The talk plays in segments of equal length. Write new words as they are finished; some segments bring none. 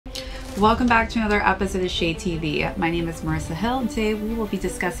Welcome back to another episode of Shade TV. My name is Marissa Hill, and today we will be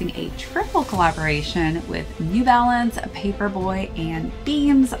discussing a triple collaboration with New Balance, Paperboy, and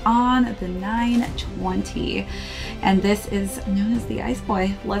Beams on the 920. And this is known as the Ice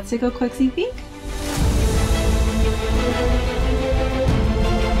Boy. Let's take a quick sneak peek.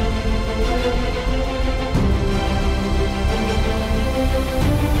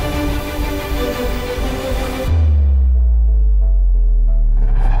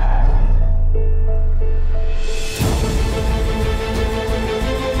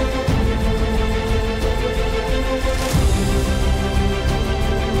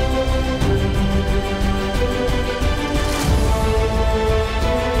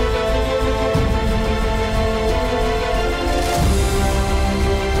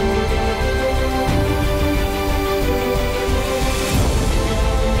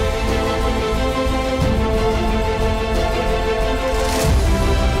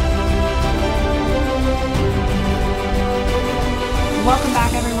 Welcome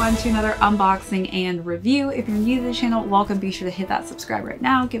back everyone to another unboxing and review. If you're new to the channel, welcome. Be sure to hit that subscribe right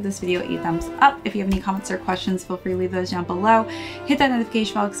now. Give this video a thumbs up. If you have any comments or questions, feel free to leave those down below. Hit that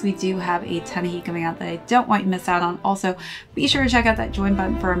notification bell because we do have a ton of heat coming out that I don't want you to miss out on. Also, be sure to check out that join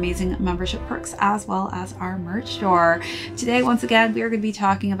button for amazing membership perks as well as our merch store. Today, once again, we are going to be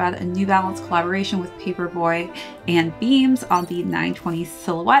talking about a New Balance collaboration with Paperboy and Beams on the 920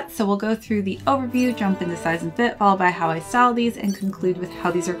 silhouette. So we'll go through the overview, jump into size and fit, followed by how I style these, and conclude with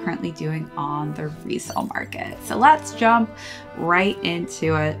how these are currently doing on the resale market. So let's jump right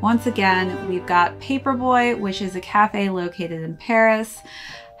into it. Once again, we've got Paperboy, which is a cafe located in Paris.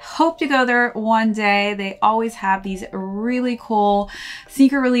 Hope to go there one day. They always have these really cool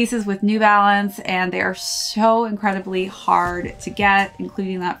sneaker releases with New Balance, and they are so incredibly hard to get,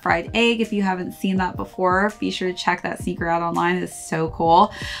 including that fried egg. If you haven't seen that before, be sure to check that sneaker out online. It is so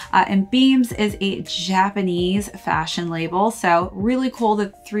cool. And Beams is a Japanese fashion label, so really cool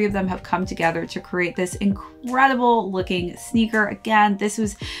that the three of them have come together to create this incredible looking sneaker. Again, this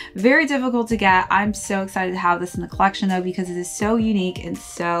was very difficult to get. I'm so excited to have this in the collection though, because it is so unique and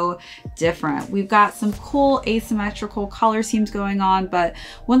so different. We've got some cool asymmetrical color schemes going on, but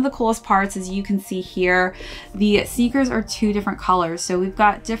one of the coolest parts, as you can see here, the sneakers are two different colors. So we've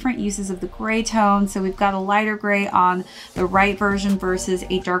got different uses of the gray tone. So we've got a lighter gray on the right version versus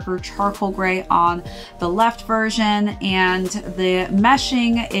a darker charcoal gray on the left version. And the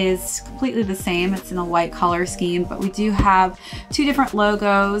meshing is completely the same. It's in a white color scheme, but we do have two different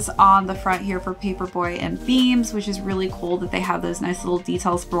logos on the front here for Paperboy and Beams, which is really cool that they have those nice little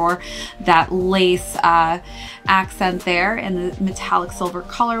details for that lace accent there in the metallic silver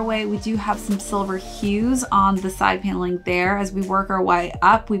colorway. We do have some silver hues on the side paneling there. As we work our way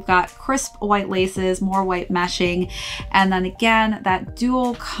up, we've got crisp white laces, more white meshing, and then again that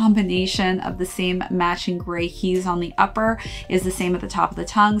dual combination of the same matching gray hues on the upper is the same at the top of the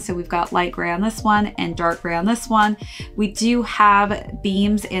tongue. So we've got light gray on this one and dark gray on this one. We do have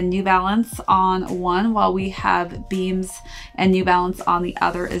Beams and New Balance on one, while we have Beams and New Balance on the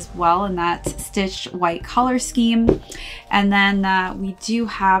other as well, in that stitched white color scheme. And then we do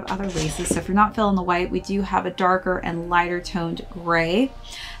have other laces. So if you're not feeling the white, we do have a darker and lighter toned gray,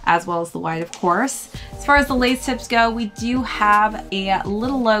 as well as the white, of course. As far as the lace tips go, we do have a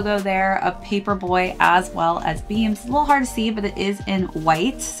little logo there of Paperboy as well as Beams. It's a little hard to see, but it is in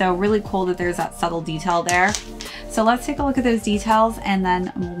white. So really cool that there's that subtle detail there. So let's take a look at those details and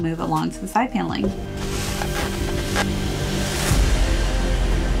then we'll move along to the side paneling.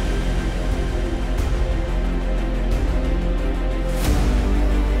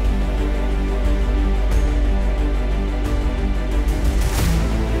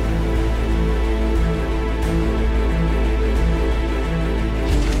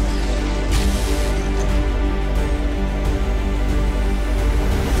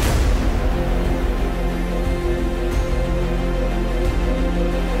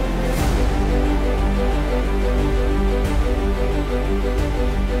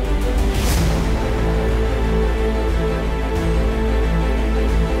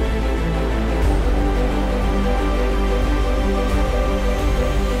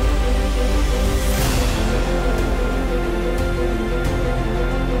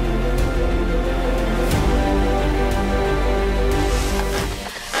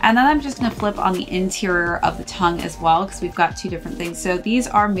 And then I'm just gonna flip on the interior of the tongue as well, because we've got two different things. So these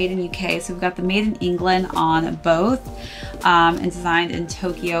are made in UK. So we've got the made in England on both, and designed in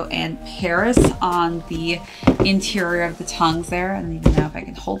Tokyo and Paris on the interior of the tongues there. I don't even know if I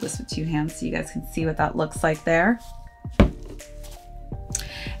can hold this with two hands so you guys can see what that looks like there.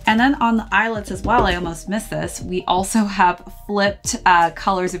 And then on the eyelets as well, I almost missed this, we also have flipped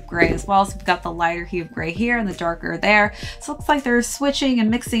colors of gray as well. So we've got the lighter hue of gray here and the darker there. So it looks like they're switching and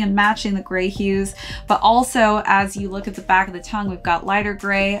mixing and matching the gray hues. But also, as you look at the back of the tongue, we've got lighter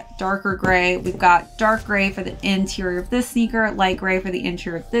gray, darker gray. We've got dark gray for the interior of this sneaker, light gray for the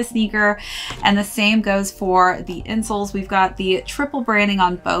interior of this sneaker. And the same goes for the insoles. We've got the triple branding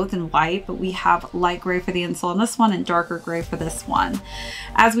on both in white, but we have light gray for the insole on this one and darker gray for this one.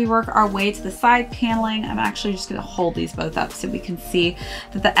 As we work our way to the side paneling, I'm actually just going to hold these both up so we can see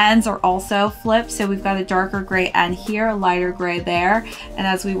that the ends are also flipped. So we've got a darker gray end here, a lighter gray there. And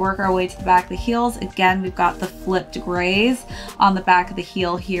as we work our way to the back of the heels, again, we've got the flipped grays on the back of the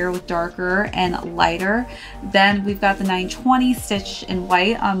heel here with darker and lighter. Then we've got the 920 stitched in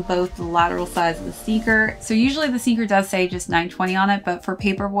white on both the lateral sides of the sneaker. So usually the sneaker does say just 920 on it, but for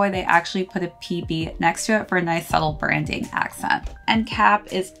Paperboy, they actually put a PB next to it for a nice subtle branding accent. End cap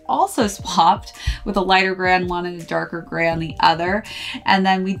is also swapped with a lighter gray on one and a darker gray on the other. And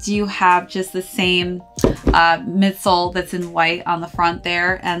then we do have just the same midsole that's in white on the front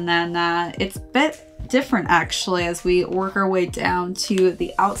there. And then it's a bit different actually as we work our way down to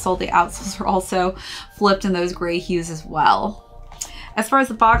the outsole. The outsoles are also flipped in those gray hues as well. As far as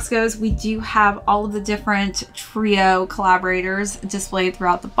the box goes, we do have all of the different trio collaborators displayed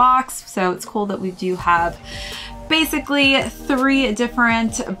throughout the box. So it's cool that we do have basically 3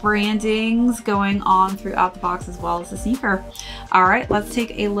 different brandings going on throughout the box as well as the sneaker. All right, let's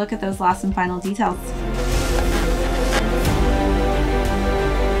take a look at those last and final details.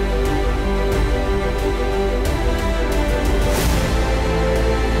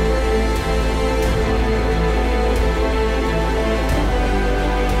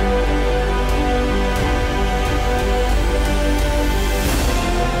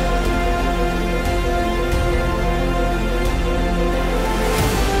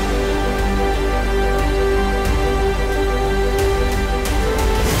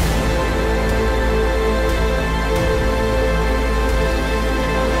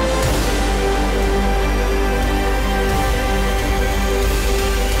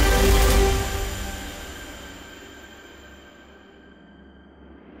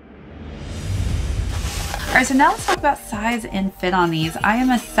 All right, so now let's talk about size and fit on these. I am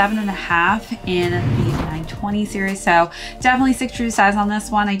a 7.5 in the 920 series, so definitely stick true to size on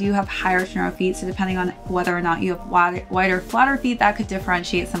this one. I do have higher to narrow feet, so depending on whether or not you have wider, flatter feet, that could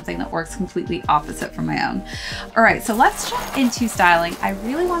differentiate something that works completely opposite from my own. All right, so let's jump into styling. I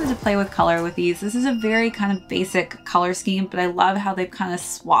really wanted to play with color with these. This is a very kind of basic color scheme, but I love how they've kind of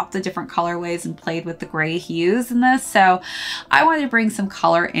swapped the different colorways and played with the gray hues in this. So I wanted to bring some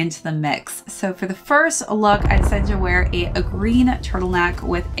color into the mix. So for the first look, I decided to wear a green turtleneck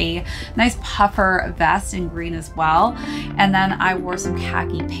with a nice puffer vest in green as well. And then I wore some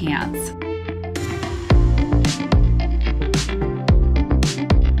khaki pants.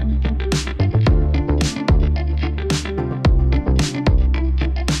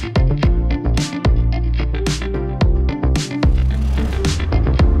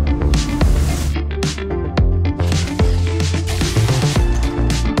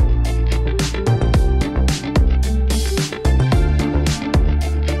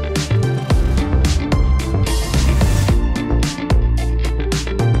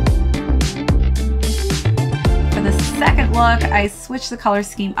 Look, I switched the color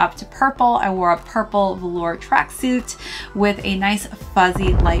scheme up to purple. I wore a purple velour tracksuit with a nice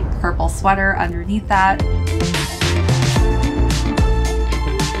fuzzy light purple sweater underneath that.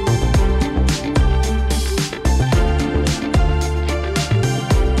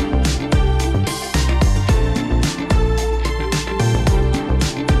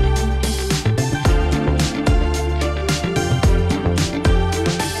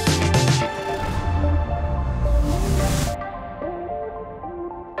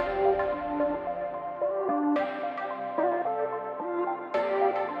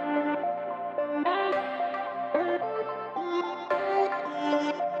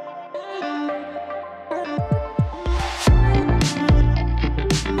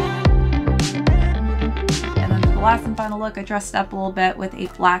 Last and final look, I dressed up a little bit with a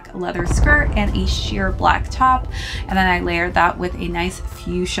black leather skirt and a sheer black top, and then I layered that with a nice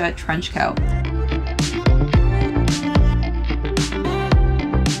fuchsia trench coat.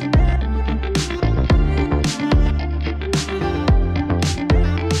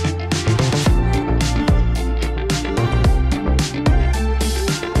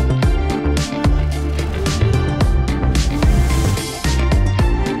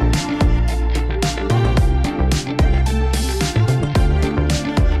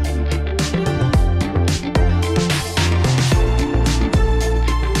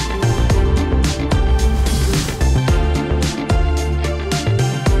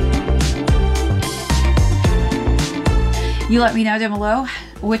 You let me know down below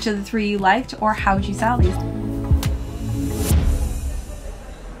which of the three you liked, or how would you style these.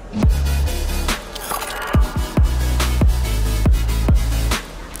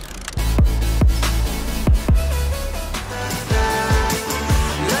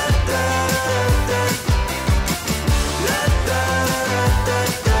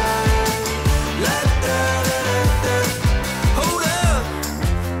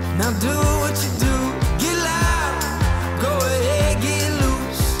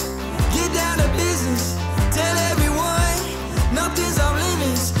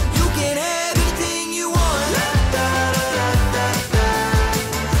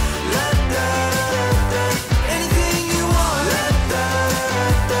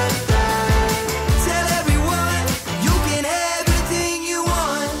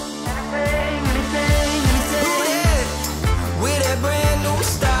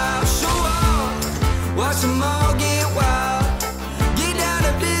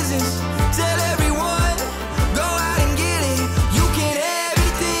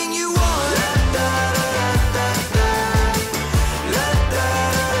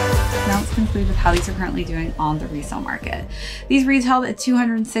 With how these are currently doing on the resale market. These retailed at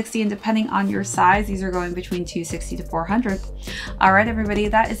 $260, and depending on your size, these are going between $260 to $400. All right, everybody,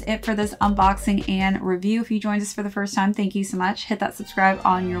 that is it for this unboxing and review. If you joined us for the first time, thank you so much. Hit that subscribe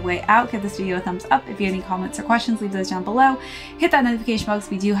on your way out. Give this video a thumbs up. If you have any comments or questions, leave those down below. Hit that notification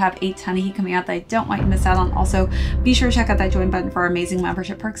box. We do have a ton of heat coming out that I don't want you to miss out on. Also, be sure to check out that join button for our amazing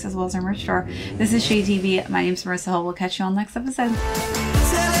membership perks, as well as our merch store. This is Shade TV. My name is Marissa Hill. We'll catch you on the next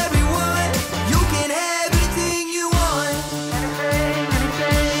episode.